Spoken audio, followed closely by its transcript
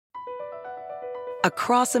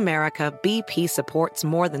Across America, BP supports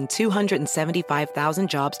more than 275,000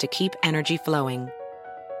 jobs to keep energy flowing.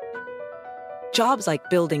 Jobs like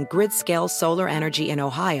building grid-scale solar energy in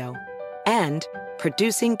Ohio and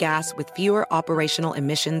producing gas with fewer operational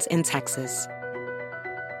emissions in Texas.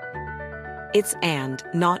 It's and,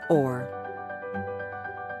 not or.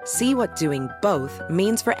 See what doing both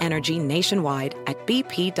means for energy nationwide at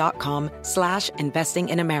bp.com/investing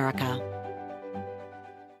in America.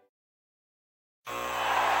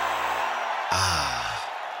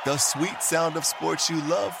 The sweet sound of sports you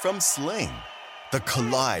love from Sling. The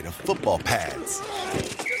collide of football pads.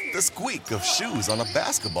 The squeak of shoes on a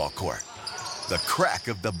basketball court. The crack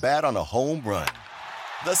of the bat on a home run.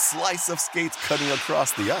 The slice of skates cutting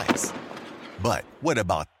across the ice. But what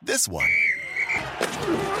about this one?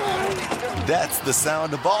 That's the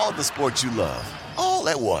sound of all the sports you love, all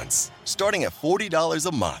at once. Starting at $40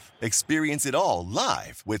 a month. Experience it all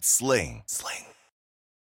live with Sling.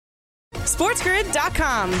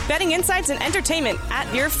 SportsGrid.com. Betting insights and entertainment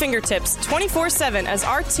at your fingertips 24/7 as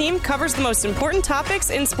our team covers the most important topics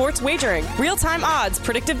in sports wagering. Real-time odds,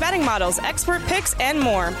 predictive betting models, expert picks, and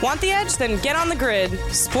more. Want the edge? Then get on the grid.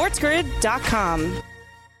 SportsGrid.com.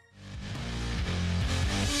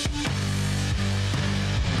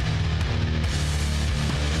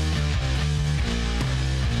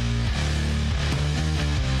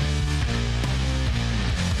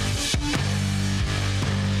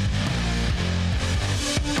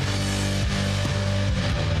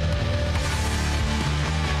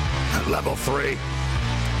 Level 3.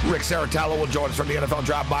 Rick Saratello will join us from the NFL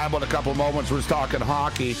Draft Bible in a couple of moments. We're just talking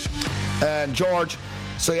hockey. And George,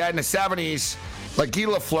 so yeah, in the 70s, like Guy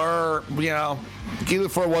Lafleur, Guy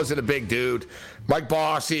Lafleur wasn't a big dude. Mike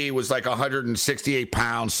Bossy was like 168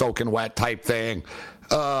 pounds, soaking wet type thing.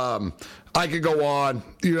 I could go on,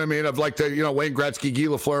 you know what I mean? Of like the, Wayne Gretzky, Guy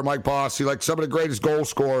Lafleur, Mike Bossy, like some of the greatest goal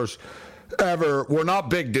scorers ever were not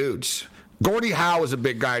big dudes. Gordie Howe was a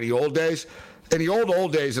big guy in the old days. In the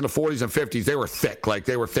old days, in the 40s and 50s, they were thick. Like,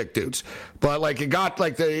 they were thick dudes. But, like, it got in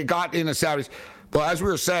the 70s. But as we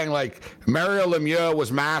were saying, like, Mario Lemieux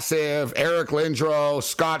was massive. Eric Lindros,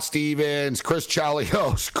 Scott Stevens, Chris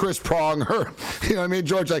Chelios, Chris Pronger. You know what I mean,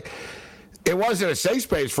 George? Like, it wasn't a safe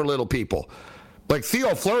space for little people. Like,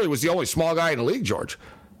 Theo Fleury was the only small guy in the league, George.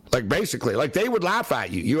 Like, basically. Like, they would laugh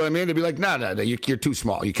at you. You know what I mean? They'd be like, no, you're too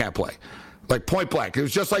small. You can't play. Like, point blank. It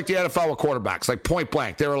was just like the NFL with quarterbacks. Like, point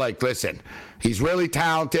blank. They were like, listen, he's really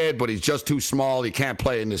talented, but he's just too small. He can't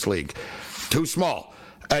play in this league. Too small.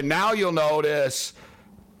 And now you'll notice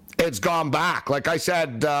it's gone back. Like I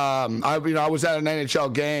said, I was at an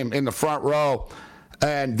NHL game in the front row,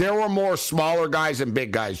 and there were more smaller guys than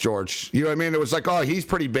big guys, George. You know what I mean? It was like, oh, he's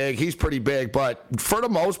pretty big. But for the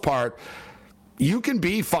most part, you can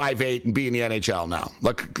be 5'8" and be in the NHL now.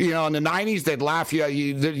 Like, in the 90s, they'd laugh you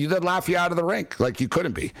out of the rink. Like, you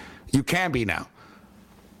couldn't be. You can be now.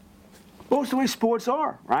 Most of the way sports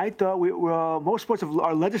are, right? Most sports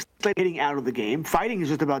are legislating out of the game. Fighting is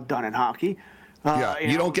just about done in hockey.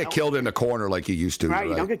 You don't get killed in the corner like you used to. Right,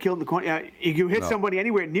 you don't get killed in the corner. You hit somebody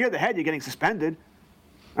anywhere near the head, you're getting suspended.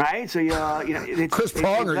 Right? So, Chris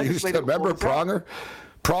Pronger used to, remember Pronger?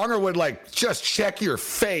 Pronger would, like, just check your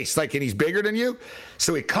face, like, and he's bigger than you.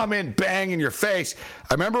 So he'd come in, bang in your face.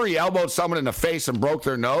 I remember he elbowed someone in the face and broke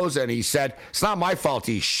their nose, and he said, it's not my fault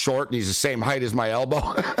he's short and he's the same height as my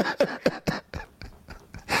elbow.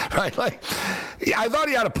 Right? Like, I thought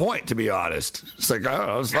he had a point, to be honest. It's like, I don't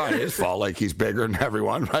know, it's not his fault, like, he's bigger than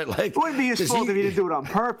everyone, right? Like, it wouldn't be his fault if he didn't do it on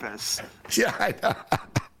purpose. Yeah, I know.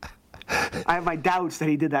 I have my doubts that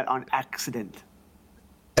he did that on accident.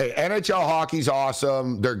 Hey, NHL hockey's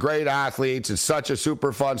awesome. They're great athletes. It's such a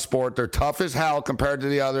super fun sport. They're tough as hell compared to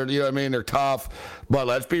the other. You know what I mean? They're tough. But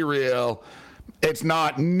let's be real. It's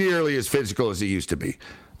not nearly as physical as it used to be.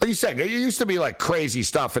 Like you said, it used to be like crazy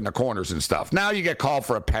stuff in the corners and stuff. Now you get called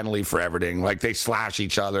for a penalty for everything. Like they slash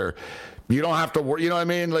each other. You don't have to worry. You know what I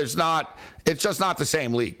mean? It's just not the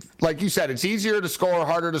same league. Like you said, it's easier to score,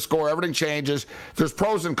 harder to score. Everything changes. There's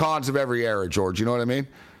pros and cons of every era, George. You know what I mean?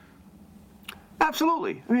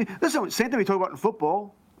 Absolutely. I mean, listen, same thing we talk about in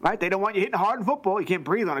football, right? They don't want you hitting hard in football. You can't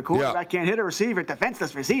breathe on a quarterback, can't hit a receiver,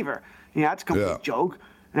 defenseless receiver. That's a complete joke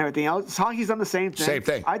and everything else. Hockey's done the same thing. Same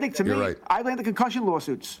thing. I think, to me, right. I blame the concussion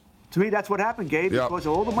lawsuits. To me, that's what happened, Gabe. Because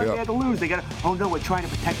of all the money they had to lose, they got to, oh, no, we're trying to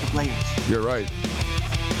protect the players. You're right.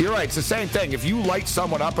 You're right. It's the same thing. If you light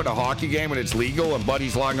someone up in a hockey game and it's legal and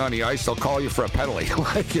Buddy's lying on the ice, they'll call you for a penalty.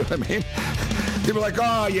 Like, you know what I mean? They'll be like,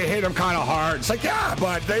 oh, you hit him kind of hard. It's like, yeah,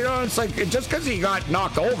 but it's like just because he got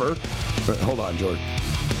knocked over. But hold on, George.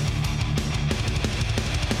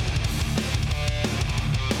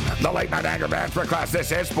 The Late Night Anger Management Class.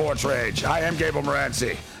 This is Sports Rage. I am Gabriel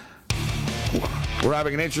Morency. We're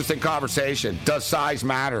having an interesting conversation. Does size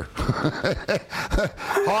matter?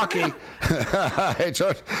 Hockey. Hey,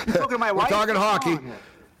 George. You're talking to my wife? We're talking hockey.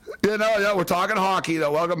 We're talking hockey,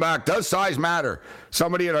 though. Welcome back. Does size matter?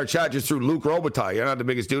 Somebody in our chat just threw Luc Robitaille. You're not the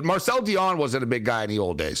biggest dude. Marcel Dion wasn't a big guy in the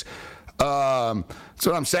old days. That's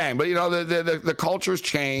what I'm saying. But, the cultures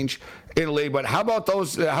change in the league. But how about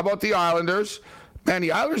those? How about the Islanders? Man,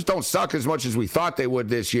 the Islanders don't suck as much as we thought they would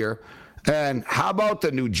this year. And how about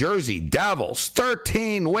the New Jersey Devils?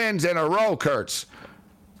 13 wins in a row, Kurtz.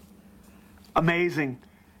 Amazing.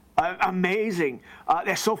 Amazing.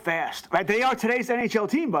 They're so fast. Right? They are today's NHL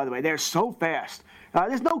team, by the way. They're so fast.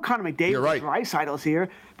 There's no Connor McDavid or Draisaitl here,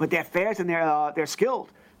 but they're fast and they're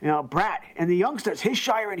skilled. Bratt and the youngsters,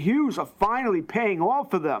 Hischier and Hughes, are finally paying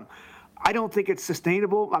off for them. I don't think it's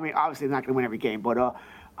sustainable. I mean, obviously they're not going to win every game, but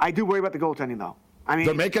I do worry about the goaltending, though. I mean,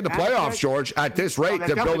 they're making the playoffs, George. At this rate,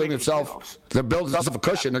 they're building themselves. They're building themselves a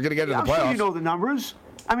cushion. They're going to get in the playoffs. Sure you know the numbers.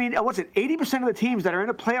 I mean, what's it? 80% of the teams that are in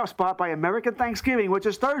a playoff spot by American Thanksgiving, which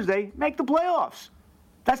is Thursday, make the playoffs.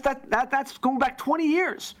 That's going back 20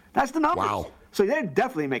 years. That's the numbers. Wow. So they're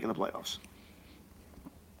definitely making the playoffs.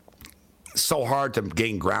 So hard to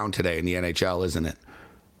gain ground today in the NHL, isn't it?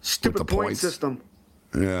 Stupid point system.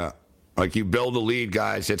 Yeah. Like you build a lead,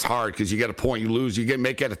 guys. It's hard because you get a point, you lose. You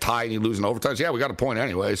get a tie and you lose in overtime. So, yeah, we got a point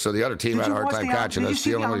anyway. So the other team had a hard time catching us.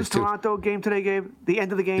 Did you see the Toronto game today, Gabe? The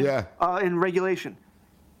end of the game? Yeah. In regulation.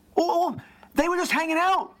 Oh, they were just hanging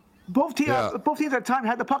out. Both teams at the time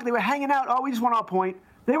had the puck. They were hanging out. Oh, we just want our point.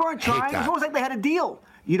 They weren't trying. It was almost like they had a deal.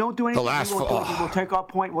 You don't do anything. We'll take our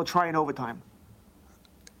point. We'll try in overtime.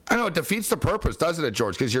 I know. It defeats the purpose, doesn't it,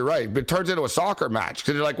 George? Because you're right. It turns into a soccer match.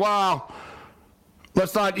 Because you're like, wow.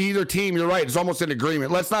 Let's not either team. You're right. It's almost an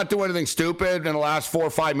agreement. Let's not do anything stupid in the last 4 or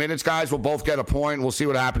 5 minutes, guys. We'll both get a point. We'll see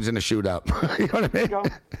what happens in the shootout. You know what I mean?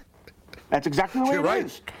 That's exactly the way it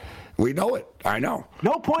is. We know it. I know.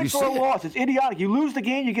 No points for a loss. It's idiotic. You lose the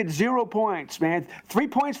game, you get 0 points, man. 3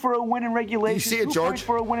 points for a win in regulation. You see it, 2 George? points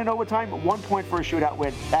for a win in overtime, 1 point for a shootout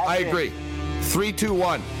win. I agree.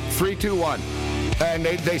 3-2-1. 3-2-1. And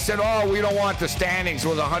they said, oh, we don't want the standings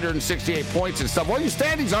with 168 points and stuff. Well, your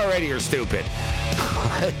standings already are stupid.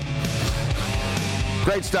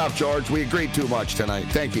 Great stuff, George. We agreed too much tonight.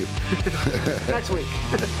 Thank you. Next week.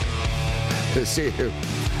 See you.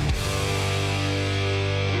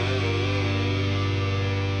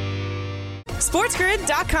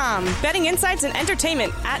 SportsGrid.com. Betting insights and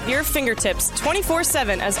entertainment at your fingertips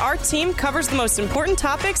 24/7 as our team covers the most important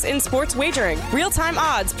topics in sports wagering. Real-time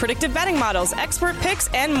odds, predictive betting models, expert picks,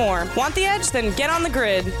 and more. Want the edge? Then get on the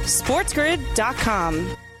grid.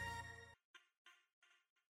 SportsGrid.com.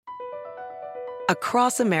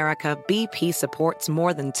 Across America, BP supports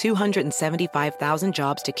more than 275,000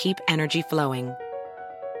 jobs to keep energy flowing.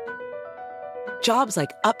 Jobs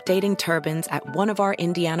like updating turbines at one of our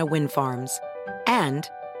Indiana wind farms and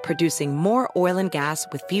producing more oil and gas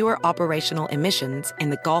with fewer operational emissions in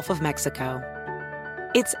the Gulf of Mexico.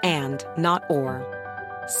 It's and, not or.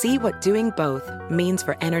 See what doing both means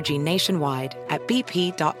for energy nationwide at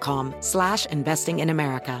bp.com/investing in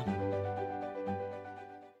America.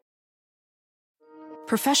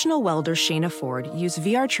 Professional welder Shayna Ford used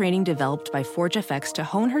VR training developed by ForgeFX to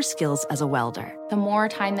hone her skills as a welder. The more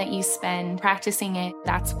time that you spend practicing it,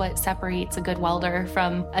 that's what separates a good welder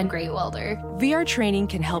from a great welder. VR training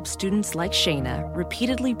can help students like Shayna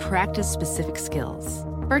repeatedly practice specific skills.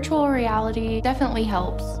 Virtual reality definitely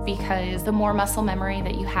helps because the more muscle memory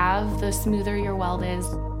that you have, the smoother your weld is.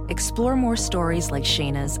 Explore more stories like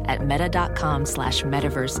Shayna's at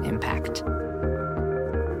meta.com/metaverseimpact.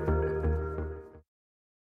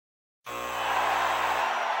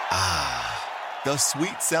 The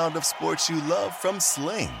sweet sound of sports you love from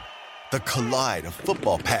Sling. The collide of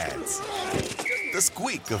football pads. The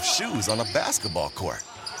squeak of shoes on a basketball court.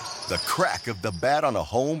 The crack of the bat on a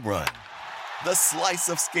home run. The slice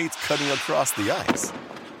of skates cutting across the ice.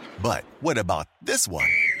 But what about this one?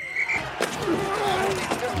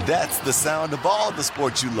 That's the sound of all the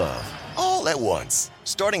sports you love, all at once.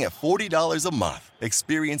 Starting at $40 a month.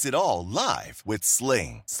 Experience it all live with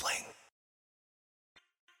Sling. Sling.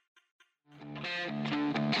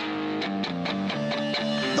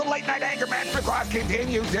 The Late Night Anger Management Class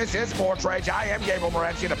continues. This is Sports Rage. I am Gabriel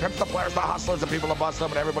Morency. The pimps, the players, the hustlers, the people that bust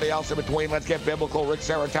them, and everybody else in between. Let's get biblical. Rick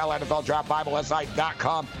Serritella, NFL Draft Bible,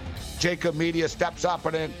 SI.com. Jacob Media steps up.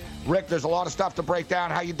 And then, Rick, there's a lot of stuff to break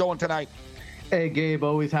down. How you doing tonight? Hey, Gabe.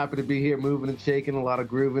 Always happy to be here, moving and shaking, a lot of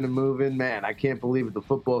grooving and moving. Man, I can't believe it. The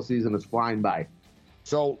football season is flying by.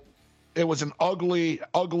 So, it was an ugly,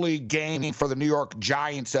 ugly game for the New York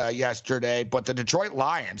Giants yesterday, but the Detroit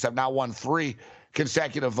Lions have now won 3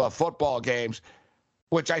 consecutive football games,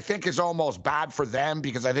 which I think is almost bad for them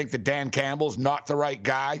because I think that Dan Campbell's not the right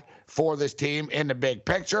guy for this team in the big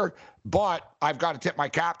picture. But I've got to tip my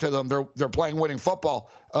cap to them. They're playing winning football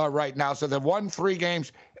right now. So they've won 3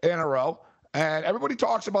 games in a row. And everybody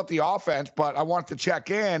talks about the offense, but I want to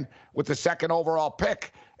check in with the second overall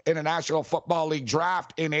pick in the National Football League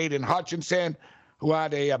draft in Aiden Hutchinson, who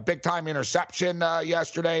had a big-time interception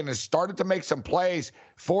yesterday and has started to make some plays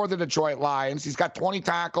for the Detroit Lions. He's got 20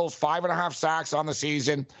 tackles, 5.5 sacks on the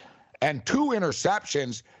season, and 2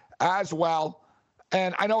 interceptions as well.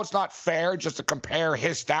 And I know it's not fair just to compare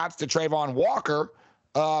his stats to Travon Walker,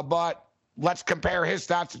 but let's compare his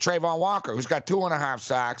stats to Travon Walker, who's got 2.5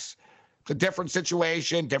 sacks. It's a different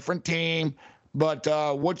situation, different team. But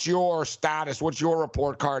what's your status? What's your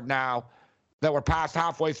report card now that we're past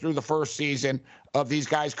halfway through the first season of these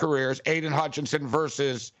guys' careers? Aiden Hutchinson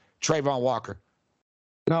versus Travon Walker.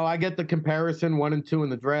 No, I get the comparison. 1 and 2 in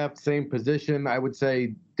the draft, same position. I would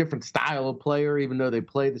say different style of player, even though they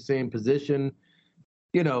play the same position.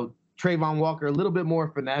 You know, Travon Walker, a little bit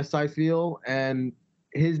more finesse, I feel, and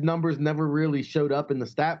his numbers never really showed up in the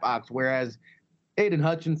stat box, whereas Aiden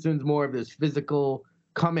Hutchinson's more of this physical,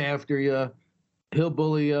 come after you, he'll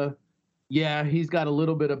bully you. Yeah, he's got a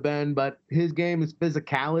little bit of bend, but his game is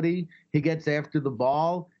physicality. He gets after the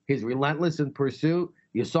ball. He's relentless in pursuit.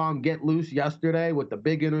 You saw him get loose yesterday with the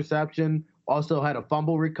big interception, also had a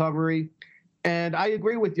fumble recovery. And I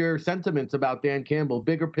agree with your sentiments about Dan Campbell.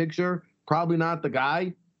 Bigger picture, probably not the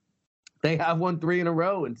guy. They have won 3 in a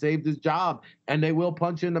row and saved his job, and they will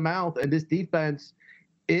punch in the mouth. And this defense,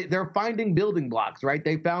 they're finding building blocks, right?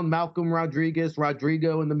 They found Malcolm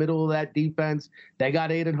Rodrigo in the middle of that defense. They got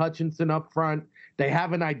Aiden Hutchinson up front. They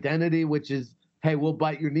have an identity, which is, hey, we'll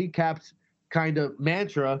bite your kneecaps kind of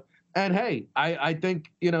mantra. And, hey, I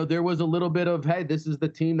think, you know, there was a little bit of, hey, this is the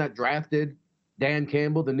team that drafted Dan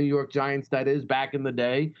Campbell, the New York Giants, that is, back in the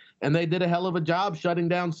day. And they did a hell of a job shutting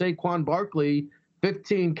down Saquon Barkley,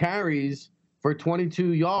 15 carries for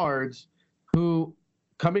 22 yards, who –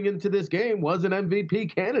 coming into this game was an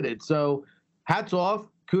MVP candidate. So hats off,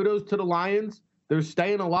 kudos to the Lions. They're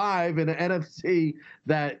staying alive in an NFC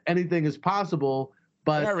that anything is possible.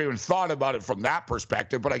 But I never even thought about it from that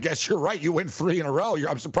perspective, but I guess you're right. You win 3 in a row.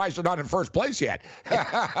 I'm surprised they're not in first place yet.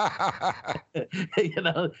 You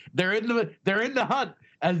know, they're in the hunt,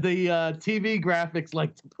 as the TV graphics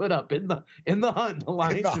like to put up, in the hunt. The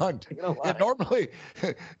Lions. In the hunt.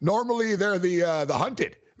 Yeah, normally they're the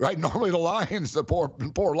hunted. Right, normally the Lions, the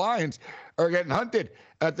poor Lions, are getting hunted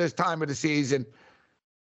at this time of the season.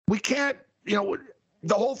 We can't, you know,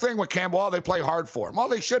 the whole thing with Campbell, they play hard for him. Well,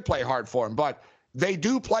 they should play hard for him, but they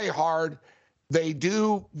do play hard. They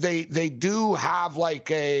do have like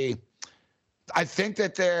I think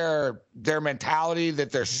that their mentality,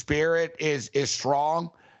 that their spirit is strong,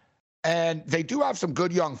 and they do have some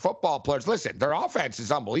good young football players. Listen, their offense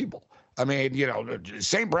is unbelievable. I mean, you know,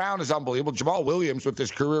 St. Brown is unbelievable. Jamal Williams with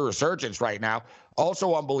his career resurgence right now,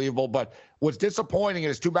 also unbelievable. But what's disappointing,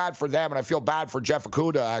 and it's too bad for them, and I feel bad for Jeff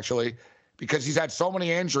Okudah, actually, because he's had so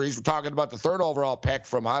many injuries. We're talking about the 3rd overall pick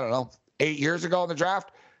from, 8 years ago in the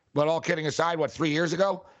draft. But all kidding aside, 3 years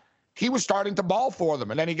ago? He was starting to ball for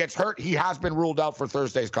them, and then he gets hurt. He has been ruled out for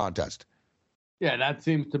Thursday's contest. Yeah, that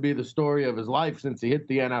seems to be the story of his life since he hit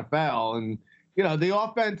the NFL. And you know, the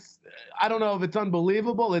offense, I don't know if it's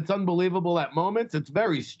unbelievable. It's unbelievable at moments. It's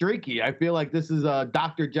very streaky. I feel like this is a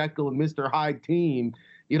Dr. Jekyll and Mr. Hyde team.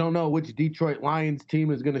 You don't know which Detroit Lions team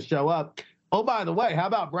is going to show up. Oh, by the way, how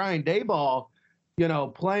about Brian Daboll, you know,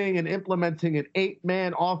 playing and implementing an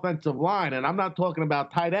 8-man offensive line? And I'm not talking about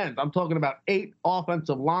tight ends. I'm talking about 8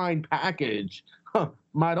 offensive line package.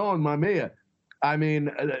 Madonna mia. I mean,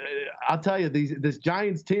 I'll tell you, this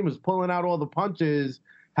Giants team is pulling out all the punches.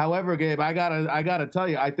 However, Gabe, I gotta tell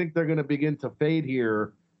you, I think they're going to begin to fade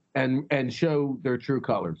here and show their true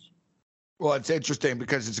colors. Well, it's interesting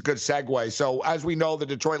because it's a good segue. So, as we know, the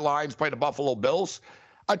Detroit Lions play the Buffalo Bills.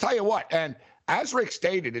 I tell you what, and as Rick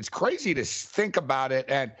stated, it's crazy to think about it,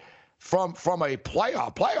 and from a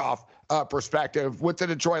playoff perspective with the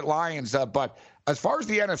Detroit Lions. But as far as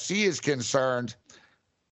the NFC is concerned,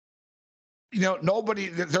 you know,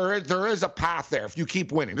 there is a path there if you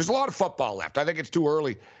keep winning. There's a lot of football left. I think it's too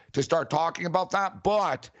early to start talking about that.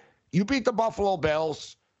 But you beat the Buffalo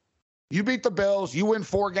Bills. You beat the Bills. You win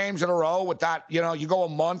 4 games in a row with that. You know, you go a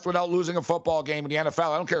month without losing a football game in the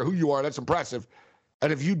NFL. I don't care who you are. That's impressive.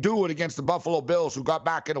 And if you do it against the Buffalo Bills, who got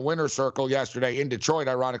back in a winner's circle yesterday in Detroit,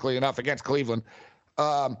 ironically enough, against Cleveland.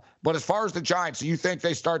 But as far as the Giants, do you think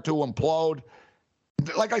they start to implode?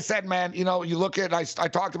 like I said, man, you look at, I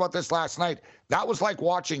talked about this last night. That was like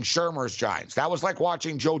watching Shermer's Giants. That was like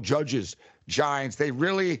watching Joe Judge's Giants. They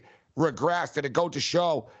really regressed, and it goes to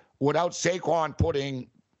show without Saquon putting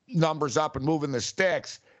numbers up and moving the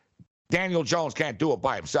sticks, Daniel Jones can't do it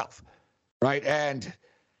by himself, right? And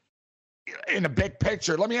in the big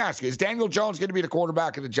picture, let me ask you, is Daniel Jones going to be the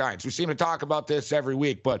quarterback of the Giants? We seem to talk about this every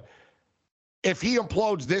week, but if he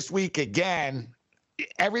implodes this week again,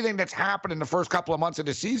 everything that's happened in the first couple of months of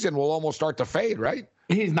the season will almost start to fade, right?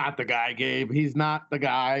 He's not the guy, Gabe. He's not the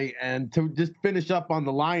guy. And to just finish up on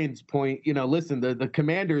the Lions point, listen, the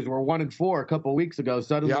Commanders were 1-4 a couple of weeks ago.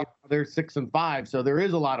 Suddenly they're 6-5. So there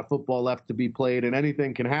is a lot of football left to be played, and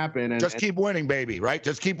anything can happen. And keep winning, baby, right?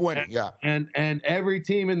 Just keep winning. And every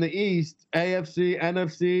team in the East, AFC,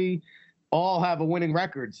 NFC, all have a winning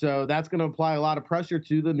record. So that's going to apply a lot of pressure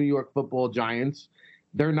to the New York Football Giants.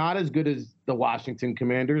 They're not as good as the Washington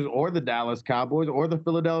Commanders or the Dallas Cowboys or the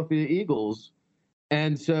Philadelphia Eagles.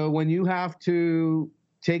 And so when you have to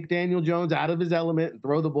take Daniel Jones out of his element and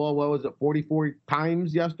throw the ball, 44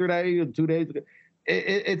 times yesterday and 2 days ago,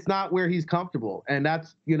 it's not where he's comfortable. And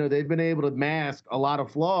that's, they've been able to mask a lot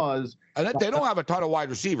of flaws. And they don't have a ton of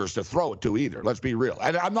wide receivers to throw it to either. Let's be real.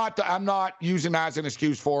 And I'm not using that as an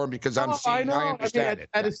excuse for him, because I understand it.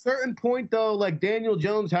 At a certain point, though, like, Daniel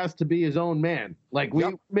Jones has to be his own man. Like, we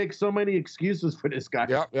make so many excuses for this guy.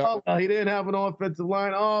 Oh, he didn't have an offensive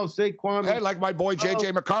line. Oh, Saquon. Hey, like my boy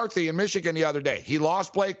J.J. McCarthy in Michigan the other day. He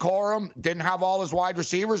lost Blake Corum, didn't have all his wide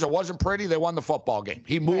receivers. It wasn't pretty. They won the football game.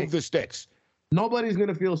 He moved the sticks. Nobody's going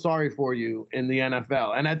to feel sorry for you in the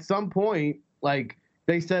NFL. And at some point, like,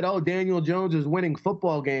 they said, oh, Daniel Jones is winning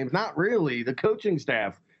football games. Not really. The coaching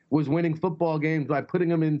staff was winning football games by putting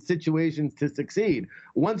them in situations to succeed.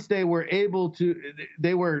 Once they were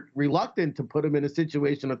they were reluctant to put him in a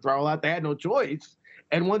situation to throw out. They had no choice.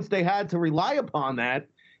 And once they had to rely upon that,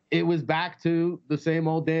 it was back to the same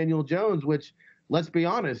old Daniel Jones, which, let's be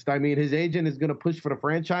honest, I mean, his agent is going to push for the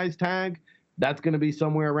franchise tag. That's going to be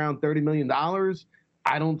somewhere around $30 million.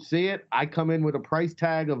 I don't see it. I come in with a price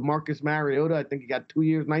tag of Marcus Mariota. I think he got 2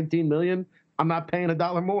 years, $19 million. I'm not paying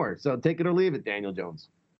 $1 more. So take it or leave it, Daniel Jones.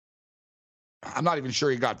 I'm not even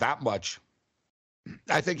sure he got that much.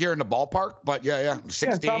 I think you're in the ballpark, but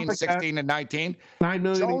 16 and 19. $9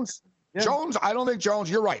 million. Jones, I don't think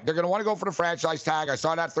Jones, you're right. They're going to want to go for the franchise tag. I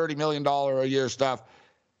saw that $30 million a year stuff.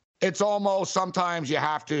 It's almost sometimes you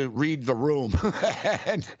have to read the room.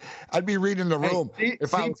 And I'd be reading the room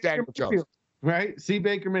if I was Daniel Jones. Right? See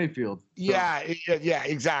Baker Mayfield. Yeah,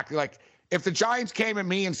 exactly. Like, if the Giants came at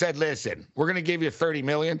me and said, listen, we're going to give you $30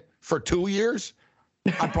 million for 2 years,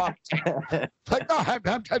 I'd probably like, no,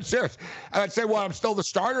 I'm serious. And I'd say, well, I'm still the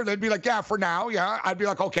starter. They'd be like, yeah, for now. Yeah. I'd be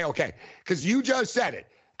like, okay. Because you just said it.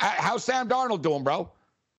 How's Sam Darnold doing, bro?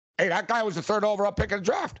 Hey, that guy was the 3rd overall pick of the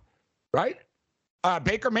draft, right?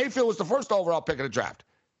 Baker Mayfield was the 1st overall pick of the draft.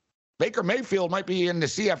 Baker Mayfield might be in the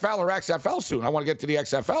CFL or XFL soon. I want to get to the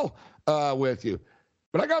XFL with you.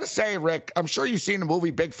 But I got to say, Rick, I'm sure you've seen the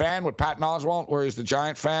movie Big Fan with Patton Oswalt, where he's the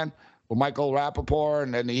Giant fan with Michael Rappaport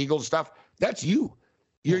and the Eagles stuff. That's you.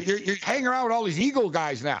 You're hanging around with all these Eagle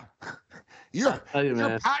guys now. You're Patton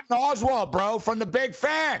Oswalt, bro, from the Big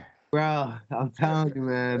Fan. Bro, I'm telling you,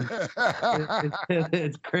 man,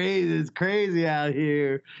 it's crazy. It's crazy out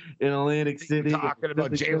here in Atlantic City. Talking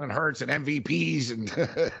about Jalen Hurts and MVPs and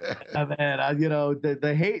man,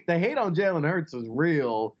 the hate on Jalen Hurts is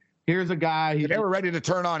real. Here's a guy. They were ready to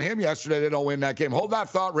turn on him yesterday. They don't win that game. Hold that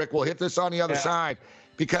thought, Rick. We'll hit this on the other side,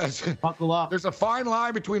 because buckle up. There's a fine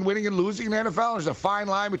line between winning and losing in the NFL. There's a fine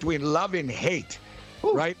line between love and hate,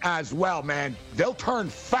 right? As well, man. They'll turn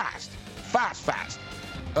fast.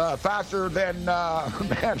 Faster than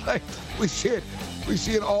man, like we see it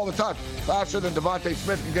all the time. Faster than Devontae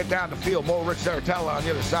Smith can get down the field. More Rick Saratella on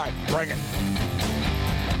the other side. Bring it.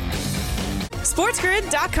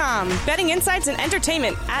 SportsGrid.com. Betting insights and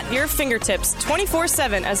entertainment at your fingertips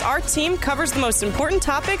 24/7 as our team covers the most important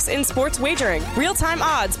topics in sports wagering. Real-time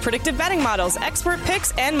odds, predictive betting models, expert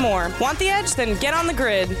picks, and more. Want the edge? Then get on the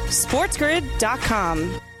grid.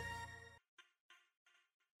 SportsGrid.com.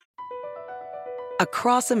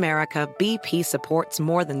 Across America, BP supports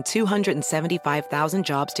more than 275,000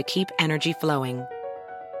 jobs to keep energy flowing.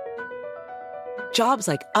 Jobs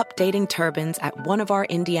like updating turbines at one of our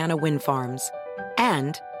Indiana wind farms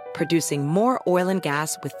and producing more oil and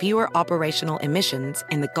gas with fewer operational emissions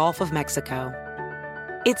in the Gulf of Mexico.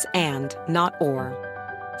 It's and, not or.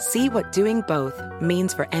 See what doing both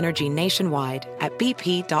means for energy nationwide at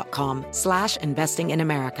bp.com/investing in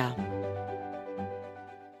America.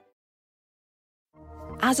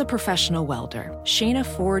 As a professional welder, Shayna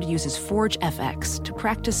Ford uses Forge FX to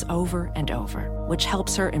practice over and over, which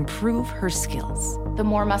helps her improve her skills. The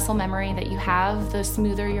more muscle memory that you have, the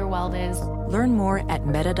smoother your weld is. Learn more at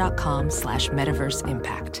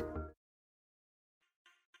meta.com/metaverseimpact.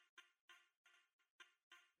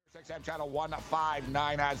 XM channel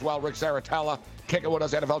 159 as well. Rick Saratella kicking with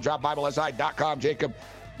us, NFLDraftBibleSI.com, Jacob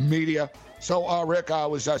Media. So, Rick, I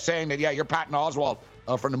was saying that, yeah, you're Patton Oswalt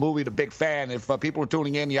from the movie The Big Fan. If people are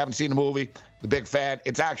tuning in, you haven't seen the movie The Big Fan,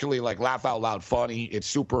 it's actually like laugh out loud funny. It's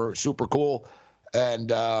super, super cool.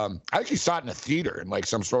 And I actually saw it in a theater, in like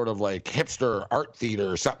some sort of like hipster art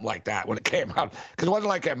theater or something like that when it came out. Because it wasn't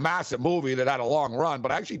like a massive movie that had a long run,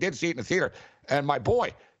 but I actually did see it in the theater. And my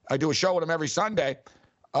boy, I do a show with him every Sunday,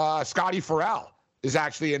 Scotty Farrell is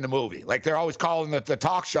actually in the movie. Like they're always calling it the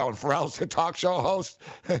talk show, and Farrell's the talk show host.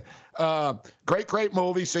 Great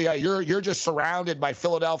movie. So yeah, you're just surrounded by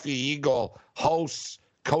Philadelphia Eagle hosts,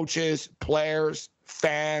 coaches, players,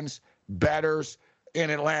 fans, bettors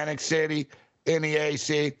in Atlantic City, in the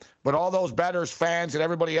AC. But all those bettors, fans, and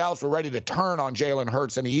everybody else were ready to turn on Jalen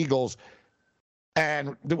Hurts and the Eagles.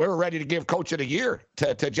 And we were ready to give Coach of the Year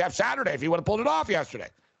to Jeff Saturday if he would have pulled it off yesterday.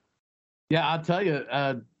 Yeah, I'll tell you,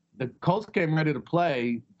 the Colts came ready to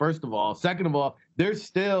play, first of all. Second of all, there's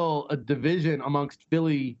still a division amongst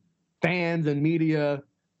Philly fans and media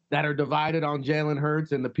that are divided on Jalen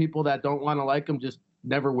Hurts, and the people that don't want to like him just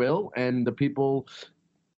never will. And the people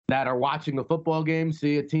that are watching the football game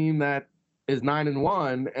see a team that is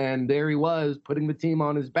 9-1, and there he was putting the team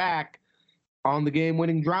on his back on the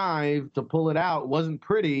game-winning drive to pull it out. It wasn't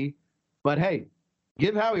pretty, but hey,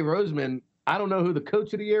 give Howie Roseman, I don't know who the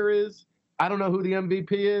Coach of the Year is. I don't know who the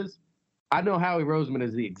MVP is. I know Howie Roseman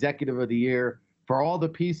is the Executive of the Year for all the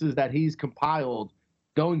pieces that he's compiled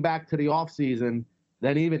going back to the offseason,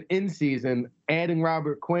 then even in season, adding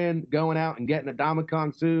Robert Quinn, going out and getting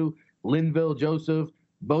Ndamukong Suh, Linval Joseph,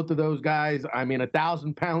 both of those guys. I mean,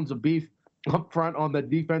 1,000 pounds of beef up front on the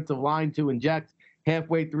defensive line to inject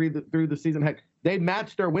halfway through the season. Heck, they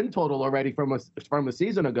matched their win total already from a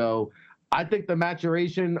season ago. I think the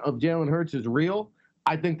maturation of Jalen Hurts is real.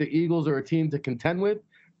 I think the Eagles are a team to contend with.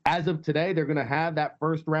 As of today, they're going to have that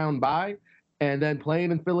first round bye, and then playing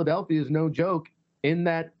in Philadelphia is no joke. In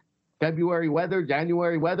that February weather,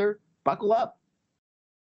 January weather, buckle up.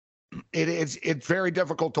 It's very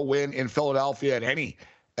difficult to win in Philadelphia at any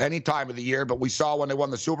time of the year, but we saw when they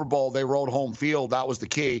won the Super Bowl, they rode home field. That was the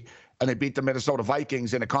key, and they beat the Minnesota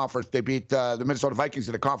Vikings in a conference. They beat the Minnesota Vikings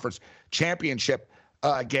in a conference championship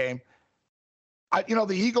game. The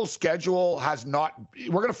Eagles' schedule has not –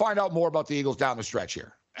 we're going to find out more about the Eagles down the stretch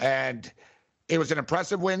here. And it was an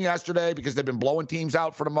impressive win yesterday because they've been blowing teams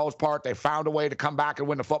out for the most part. They found a way to come back and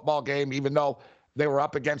win the football game, even though they were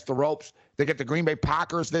up against the ropes. They get the Green Bay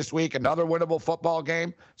Packers this week, another winnable football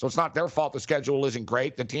game. So it's not their fault the schedule isn't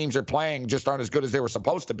great. The teams they're playing just aren't as good as they were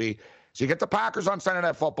supposed to be. So you get the Packers on Sunday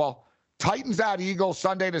Night Football. Titans at Eagles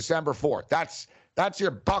Sunday, December 4th. That's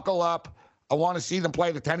your buckle up. I want to see them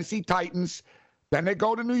play the Tennessee Titans. Then they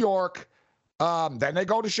go to New York. Then they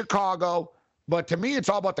go to Chicago. But to me, it's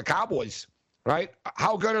all about the Cowboys, right?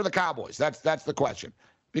 How good are the Cowboys? That's the question.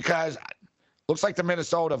 Because looks like the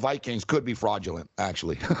Minnesota Vikings could be fraudulent,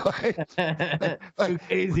 actually. Fugazi,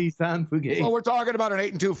 son, Fugazi. Well, we're talking about an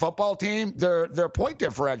 8-2 football team. Their point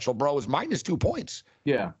differential, bro, is -2 points.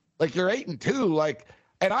 Yeah. Like, you're 8-2.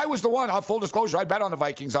 And I was the one, full disclosure, I bet on the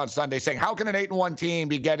Vikings on Sunday saying, how can an 8-1 team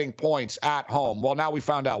be getting points at home? Well, now we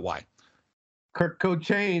found out why. Kirk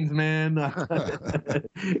Cochains, man.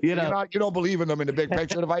 You don't believe in them in the big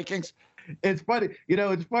picture of the Vikings? It's funny.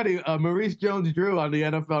 It's funny. Maurice Jones-Drew on the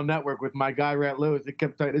NFL Network with my guy, Rhett Lewis, it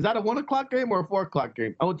kept saying, is that a 1 o'clock game or a 4 o'clock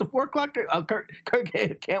game? Oh, it's a 4 o'clock game. Kirk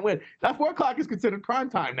can't win. That 4 o'clock is considered prime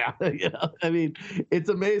time now. I mean, it's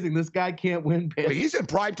amazing. This guy can't win. Well, he's in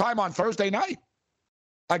prime time on Thursday night.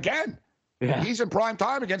 Again. Yeah. He's in prime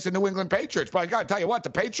time against the New England Patriots. But I got to tell you what, the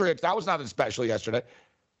Patriots, that was nothing special yesterday.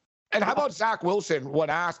 And how about Zach Wilson when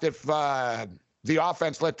asked if the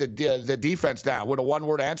offense let the defense down? With a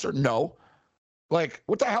one-word answer, no. Like,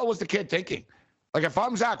 what the hell was the kid thinking? Like, if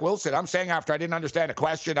I'm Zach Wilson, I'm saying after I didn't understand the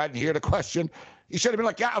question, I didn't hear the question, he should have been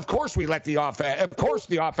like, yeah, of course we let the offense. Of course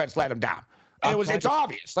the offense let him down. And it's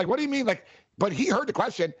obvious. Like, what do you mean? Like, but he heard the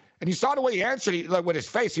question, and you saw the way he answered like with his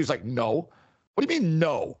face. He was like, no. What do you mean,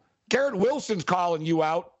 no? Garrett Wilson's calling you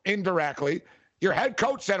out indirectly. Your head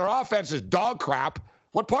coach said our offense is dog crap.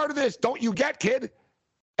 What part of this don't you get, kid?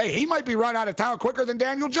 Hey, he might be run out of town quicker than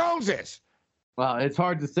Daniel Jones is. Well, it's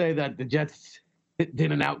hard to say that the Jets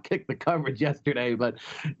didn't outkick the coverage yesterday. But,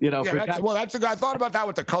 that's a good. I thought about that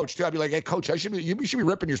with the coach, too. I'd be like, hey, coach, you should be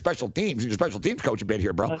ripping your special teams. Your special teams coach a bit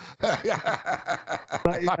here, bro. I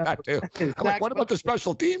thought that, too. I'm like, what about the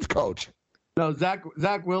special teams coach? No, Zach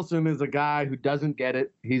Wilson is a guy who doesn't get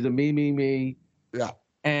it. He's a me. Yeah.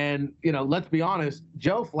 And, let's be honest,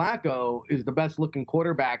 Joe Flacco is the best-looking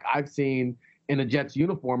quarterback I've seen in a Jets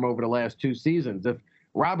uniform over the last 2 seasons. If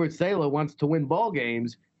Robert Saleh wants to win ball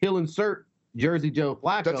games, he'll insert Jersey Joe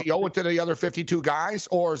Flacco. Does he owe it to the other 52 guys?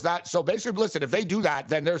 Or is that – so basically, listen, if they do that,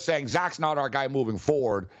 then they're saying Zach's not our guy moving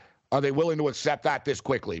forward. Are they willing to accept that this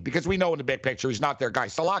quickly? Because we know in the big picture he's not their guy.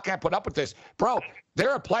 Salah can't put up with this. Bro,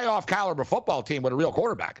 they're a playoff caliber football team with a real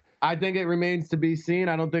quarterback. I think it remains to be seen.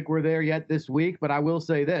 I don't think we're there yet this week, but I will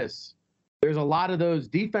say this. There's a lot of those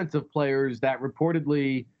defensive players that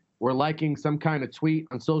reportedly were liking some kind of tweet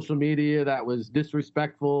on social media that was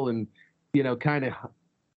disrespectful and, kind of.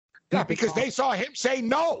 Yeah, because they saw him say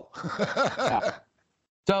no. Yeah.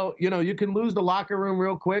 So, you can lose the locker room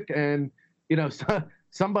real quick. And,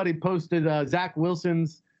 somebody posted Zach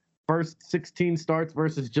Wilson's first 16 starts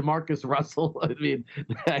versus Jamarcus Russell. I mean,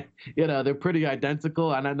 they're pretty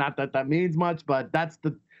identical. And not that that means much, but that's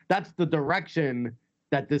the direction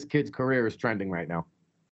that this kid's career is trending right now.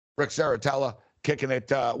 Rick Saratella kicking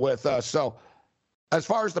it with us. So as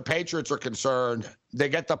far as the Patriots are concerned, they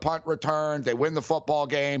get the punt return. They win the football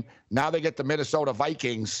game. Now they get the Minnesota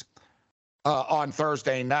Vikings on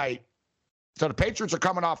Thursday night. So the Patriots are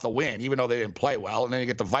coming off the win, even though they didn't play well. And then you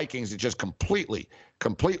get the Vikings that just completely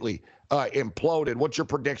imploded. What's your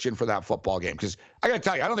prediction for that football game? Because I got to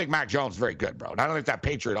tell you, I don't think Mac Jones is very good, bro. And I don't think that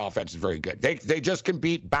Patriot offense is very good. They just can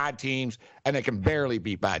beat bad teams, and they can barely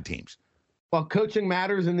beat bad teams. Well, coaching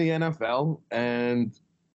matters in the NFL. And,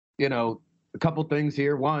 a couple things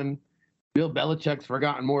here. One, Bill Belichick's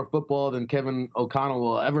forgotten more football than Kevin O'Connell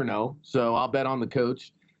will ever know. So I'll bet on the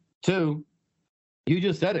coach. Two, you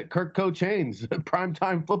just said it. Kirk Cochains,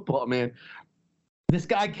 primetime football, man. This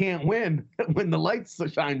guy can't win when the lights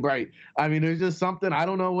shine bright. I mean, there's just something, I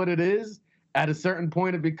don't know what it is. At a certain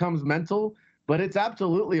point, it becomes mental, but it's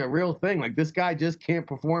absolutely a real thing. Like, this guy just can't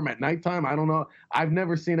perform at nighttime. I don't know. I've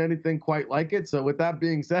never seen anything quite like it. So with that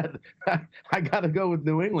being said, I got to go with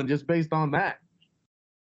New England just based on that.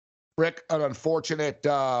 Rick, an unfortunate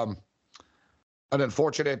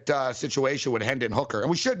situation with Hendon Hooker. And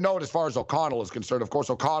we should note, as far as O'Connell is concerned, of course,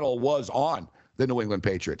 O'Connell was on the New England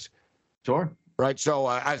Patriots. Sure. Right. So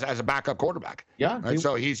as a backup quarterback. Yeah. Right?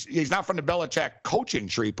 So he's not from the Belichick coaching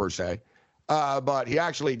tree per se, but he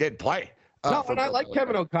actually did play. No, and I like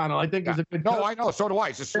Kevin O'Connell. I think he's a good coach. No, I know. So do I.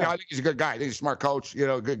 I think he's a good guy. I think he's a smart coach.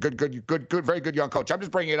 Good, very good young coach. I'm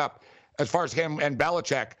just bringing it up as far as him and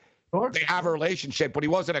Belichick. Sure. They have a relationship, but he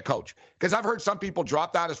wasn't a coach. Because I've heard some people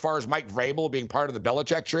drop that as far as Mike Vrabel being part of the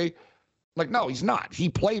Belichick tree. Like, no, he's not. He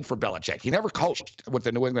played for Belichick. He never coached with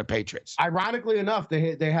the New England Patriots. Ironically enough,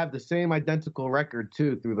 they have the same identical record,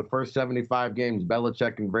 too, through the first 75 games.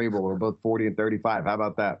 Belichick and Vrabel are both 40-35. How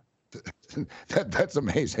about that? That's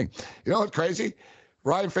amazing. You know what's crazy?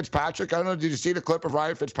 Ryan Fitzpatrick, I don't know, did you see the clip of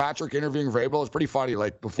Ryan Fitzpatrick interviewing Vrabel? It's pretty funny,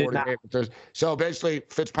 like, before the game. So basically,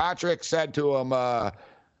 Fitzpatrick said to him, I've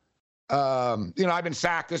been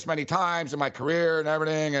sacked this many times in my career and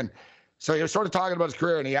everything. And so he was sort of talking about his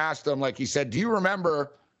career, and he asked him, he said, do you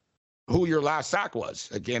remember who your last sack was,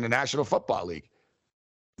 in the National Football League?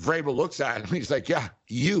 Vrabel looks at him, he's like, yeah,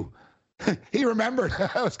 you. He remembered.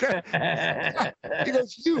 I was good. He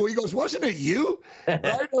goes, you. He goes, wasn't it you? Right?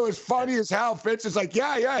 It was funny as hell. Fitz is like,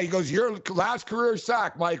 yeah. He goes, your last career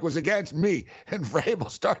sack, Mike, was against me. And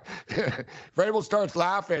Vrabel starts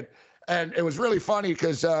laughing. And it was really funny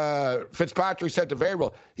because Fitzpatrick said to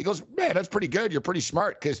Vrabel, he goes, man, that's pretty good. You're pretty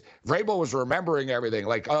smart, because Vrabel was remembering everything,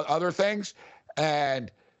 like other things.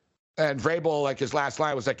 And Vrabel, his last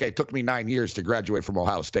line was like, hey, it took me 9 years to graduate from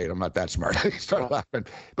Ohio State. I'm not that smart. He started laughing.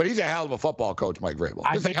 But he's a hell of a football coach, Mike Vrabel.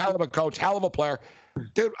 He's a hell of a coach, hell of a player.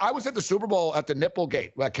 Dude, I was at the Super Bowl at the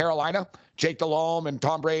Nipplegate, Carolina, Jake Delhomme and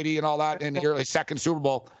Tom Brady and all that in the early second Super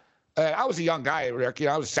Bowl. I was a young guy, Rick.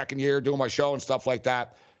 I was second year doing my show and stuff like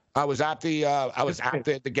that. I was at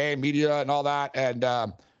the game, media and all that, and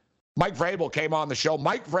Mike Vrabel came on the show.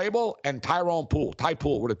 Mike Vrabel and Ty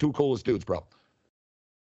Poole were the two coolest dudes, bro.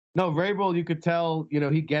 No, Vrabel, you could tell,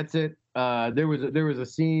 he gets it. There was a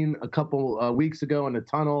scene a couple weeks ago in the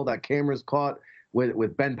tunnel that cameras caught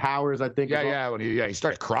with Ben Powers, I think. Yeah, when he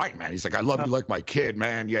started crying, man. He's like, I love you like my kid,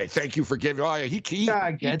 man. Yeah, thank you for giving. Oh, yeah, he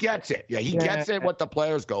gets it. Yeah, he gets it, what the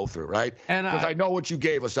players go through, right? Because I know what you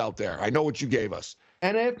gave us out there. I know what you gave us.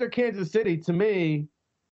 And after Kansas City, to me,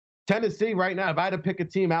 Tennessee right now, if I had to pick a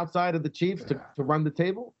team outside of the Chiefs to run the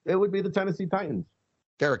table, it would be the Tennessee Titans.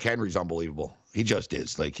 Derrick Henry's unbelievable. He just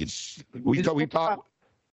is. Like, we thought.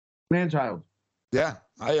 Man-child. Yeah.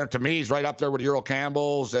 To me, he's right up there with Earl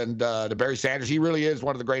Campbell's and the Barry Sanders. He really is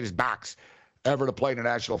one of the greatest backs ever to play in the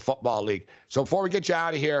National Football League. So before we get you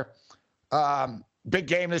out of here, big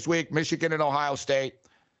game this week, Michigan and Ohio State.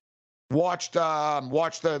 Watched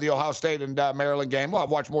the Ohio State and Maryland game. Well,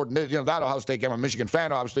 I've watched more than that Ohio State game. I'm a Michigan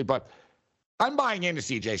fan, obviously, but I'm buying into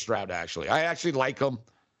C.J. Stroud, actually. I actually like him.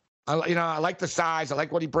 I like the size. I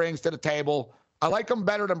like what he brings to the table. I like him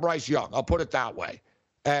better than Bryce Young. I'll put it that way.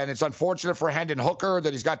 And it's unfortunate for Hendon Hooker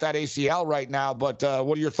that he's got that ACL right now, but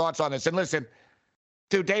what are your thoughts on this? And listen,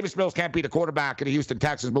 dude, Davis Mills can't be the quarterback of the Houston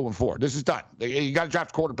Texans moving forward. This is done. You got to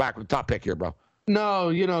draft a quarterback with the top pick here, bro. No,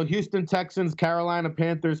 Houston Texans, Carolina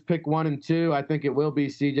Panthers pick 1 and 2. I think it will be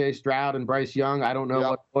C.J. Stroud and Bryce Young. I don't know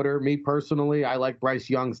what order. Me personally, I like Bryce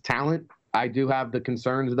Young's talent. I do have the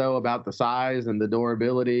concerns, though, about the size and the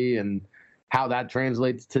durability and how that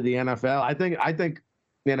translates to the NFL. I think,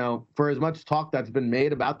 for as much talk that's been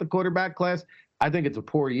made about the quarterback class, I think it's a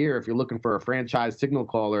poor year if you're looking for a franchise signal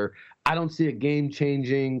caller. I don't see a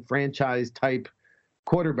game-changing franchise-type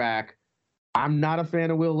quarterback. I'm not a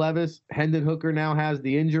fan of Will Levis. Hendon Hooker now has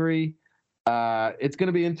the injury. It's going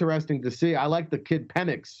to be interesting to see. I like the kid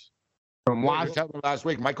Penix from Washington. Last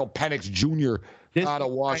week, Michael Penix Jr. out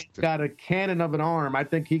of Washington. Got a cannon of an arm. I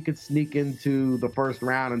think he could sneak into the first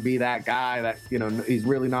round and be that guy that, he's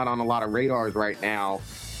really not on a lot of radars right now.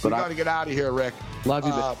 But we got to get out of here, Rick. Love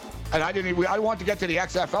you, and I want to get to the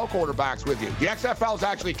XFL quarterbacks with you. The XFL is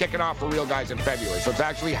actually kicking off for real guys in February, so it's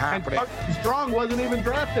actually happening. And Strong wasn't even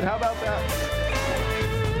drafted. How about that?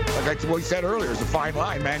 Like what we said earlier, it's a fine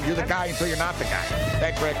line, man. You're the guy until you're not the guy.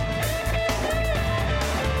 Thanks, Rick.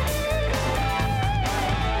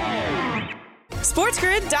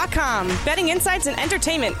 SportsGrid.com. Betting insights and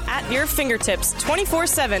entertainment at your fingertips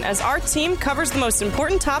 24/7 as our team covers the most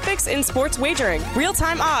important topics in sports wagering.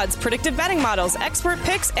 Real-time odds, predictive betting models, expert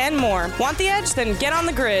picks, and more. Want the edge? Then get on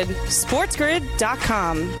the grid.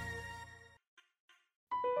 SportsGrid.com.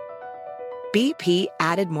 BP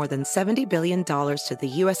added more than $70 billion to the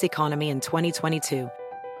U.S. economy in 2022.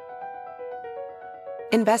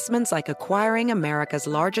 Investments like acquiring America's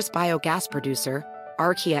largest biogas producer,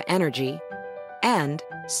 Archaea Energy, and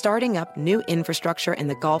starting up new infrastructure in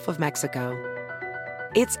the Gulf of Mexico.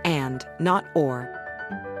 It's and, not or.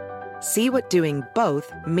 See what doing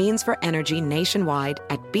both means for energy nationwide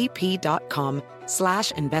at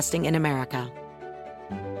bp.com/investing in America.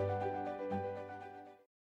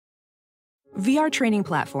 VR training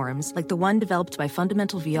platforms, like the one developed by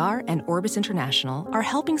Fundamental VR and Orbis International, are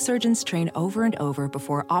helping surgeons train over and over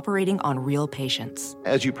before operating on real patients.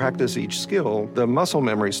 As you practice each skill, the muscle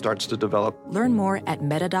memory starts to develop. Learn more at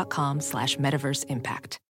meta.com/metaverse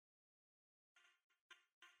impact.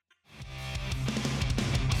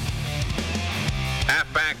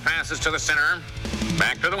 Halfback passes to the center.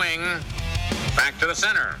 Back to the wing. Back to the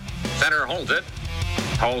center. Center holds it.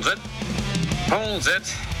 Holds it. Holds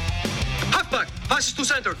it. Halfback passes to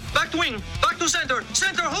center. Back to wing. Back to center.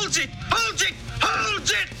 Center holds it. Holds it.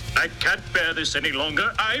 Holds it. I can't bear this any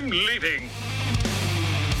longer. I'm leaving.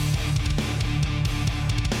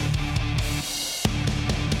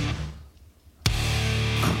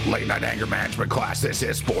 Late night anger management class. This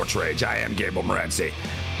is Sports Rage. I am Gabriel Morency.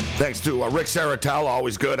 Thanks to Rick Saratella,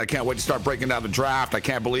 always good. I can't wait to start breaking down the draft. I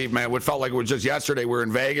can't believe, man, it felt like it was just yesterday. We were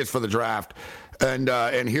in Vegas for the draft, and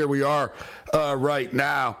here we are right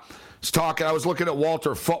now. I was looking at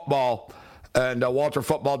Walter Football, and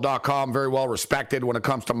WalterFootball.com, very well respected when it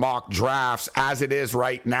comes to mock drafts, as it is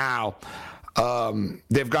right now.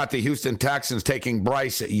 They've got the Houston Texans taking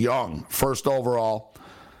Bryce Young, first overall.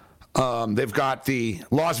 They've got the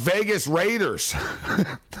Las Vegas Raiders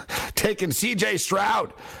taking C.J.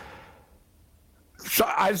 Stroud. So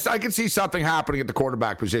I can see something happening at the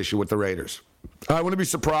quarterback position with the Raiders. I wouldn't be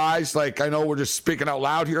surprised. I know we're just speaking out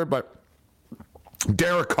loud here, but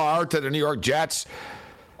Derek Carr to the New York Jets,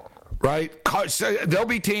 right? There'll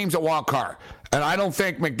be teams that want Carr, and I don't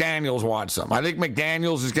think McDaniels wants him. I think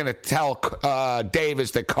McDaniels is going to tell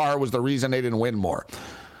Davis that Carr was the reason they didn't win more.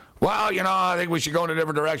 Well, I think we should go in a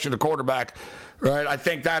different direction to quarterback, right? I